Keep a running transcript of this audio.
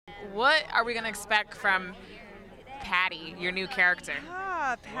what are we going to expect from Patty, your new character?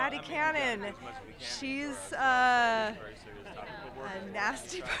 Patty Cannon. She's a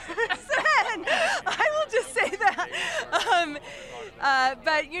nasty person. I will just say that.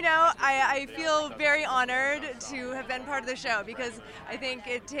 But I feel very honored to have been part of the show because I think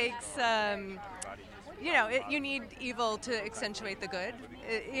it takes. You need evil to accentuate the good.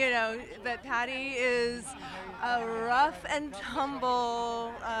 But Patty is a rough and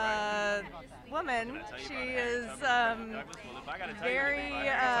tumble woman. She is very.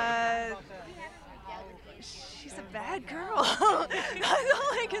 She's a bad girl. That's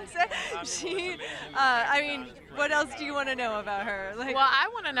all I can say. What else do you want to know about her? Well, I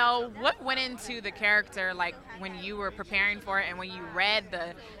want to know what went into the character, like when you were preparing for it and when you read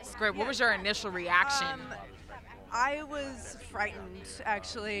the script. What was your initial reaction? I was frightened,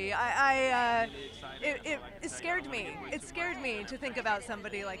 actually. It scared me. It scared me to think about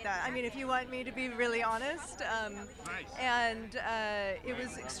somebody like that. I mean, if you want me to be really honest, and it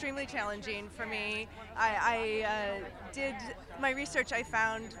was extremely challenging for me. I did my research. I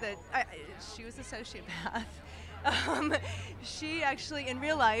found that she was a sociopath. She actually, in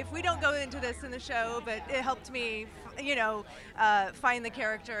real life, we don't go into this in the show, but it helped me, find the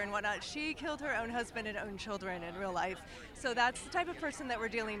character and whatnot. She killed her own husband and own children in real life. So that's the type of person that we're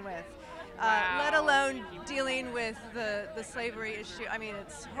dealing with. Wow. Let alone dealing with the slavery issue. I mean,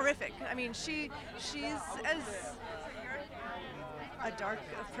 it's horrific. I mean, she's as a dark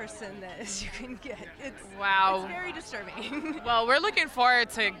person as you can get. Wow. It's very disturbing. Well, we're looking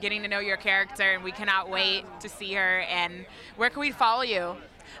forward to getting to know your character, and we cannot wait to see her. And where can we follow you?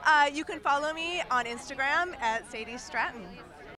 You can follow me on Instagram at Sadie Stratton.